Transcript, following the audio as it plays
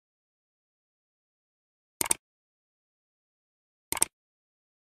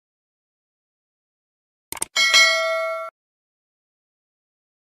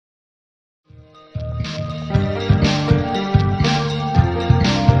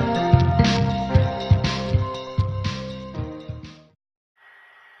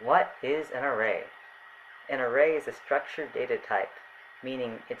is an array? An array is a structured data type,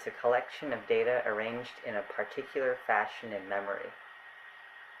 meaning it's a collection of data arranged in a particular fashion in memory.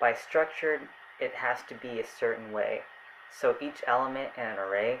 By structured, it has to be a certain way, so each element in an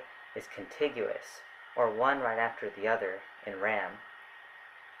array is contiguous, or one right after the other in RAM.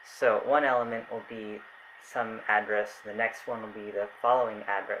 So one element will be some address, the next one will be the following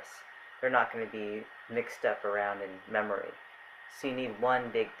address. They're not going to be mixed up around in memory. So you need one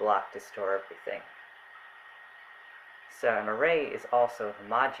big block to store everything. So an array is also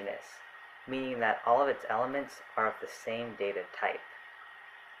homogeneous, meaning that all of its elements are of the same data type.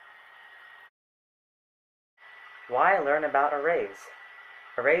 Why learn about arrays?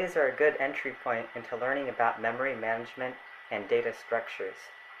 Arrays are a good entry point into learning about memory management and data structures.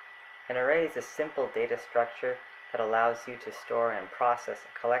 An array is a simple data structure that allows you to store and process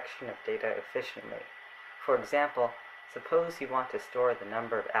a collection of data efficiently. For example, suppose you want to store the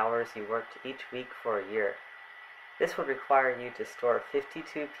number of hours you worked each week for a year. This would require you to store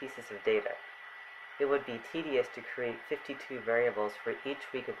 52 pieces of data. It would be tedious to create 52 variables for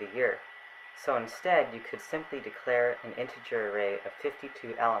each week of the year, so instead you could simply declare an integer array of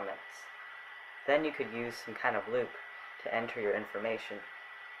 52 elements. Then you could use some kind of loop to enter your information.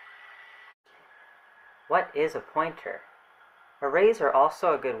 What is a pointer? Arrays are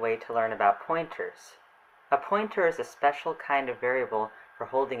also a good way to learn about pointers. A pointer is a special kind of variable for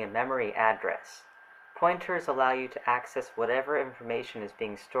holding a memory address. Pointers allow you to access whatever information is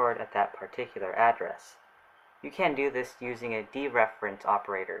being stored at that particular address. You can do this using a dereference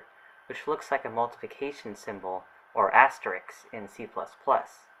operator, which looks like a multiplication symbol or asterisk in C++.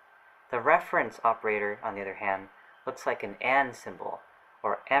 The reference operator, on the other hand, looks like an and symbol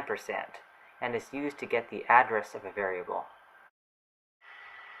or ampersand, and is used to get the address of a variable.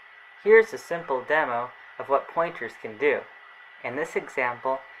 Here's a simple demo of what pointers can do. In this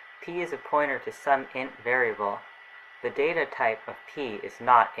example, p is a pointer to some int variable. The data type of p is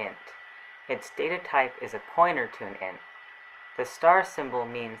not int. Its data type is a pointer to an int. The star symbol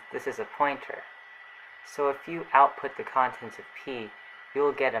means this is a pointer. So if you output the contents of p, you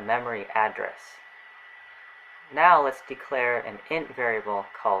will get a memory address. Now let's declare an int variable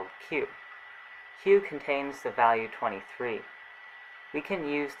called q. Q contains the value 23. We can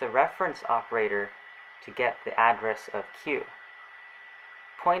use the reference operator to get the address of q.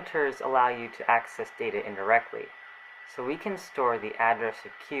 Pointers allow you to access data indirectly, so we can store the address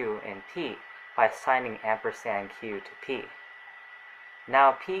of q in p by assigning ampersand q to p.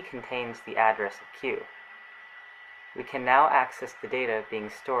 Now p contains the address of q. We can now access the data being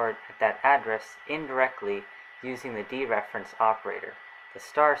stored at that address indirectly using the dereference operator, the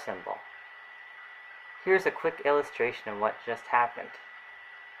star symbol. Here's a quick illustration of what just happened.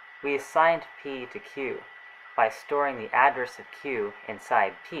 We assigned p to q by storing the address of q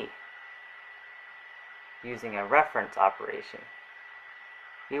inside p using a reference operation.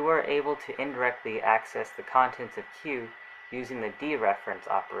 We were able to indirectly access the contents of q using the dereference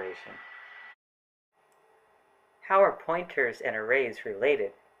operation. How are pointers and arrays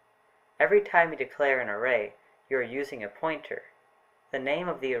related? Every time you declare an array, you are using a pointer. The name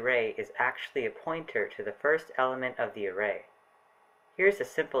of the array is actually a pointer to the first element of the array. Here's a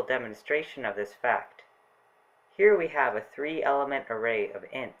simple demonstration of this fact. Here we have a 3-element array of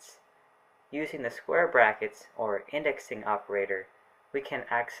ints. Using the square brackets, or indexing operator, we can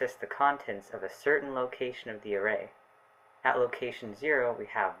access the contents of a certain location of the array. At location 0 we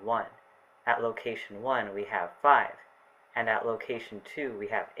have 1, at location 1 we have 5, and at location 2 we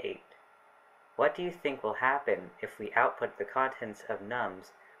have 8. What do you think will happen if we output the contents of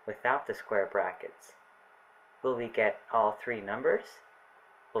nums without the square brackets? Will we get all 3 numbers?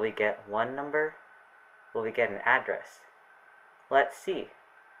 Will we get 1 number? Will we get an address? Let's see.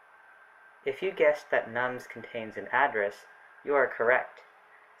 If you guessed that nums contains an address, you are correct.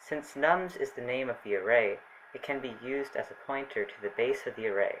 Since nums is the name of the array, it can be used as a pointer to the base of the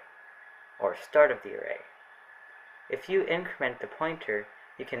array, or start of the array. If you increment the pointer,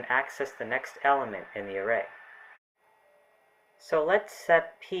 you can access the next element in the array. So let's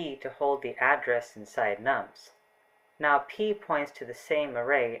set p to hold the address inside nums. Now p points to the same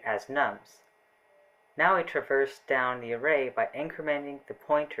array as nums. Now we traverse down the array by incrementing the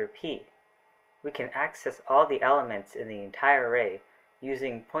pointer p. We can access all the elements in the entire array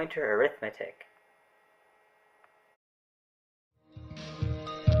using pointer arithmetic.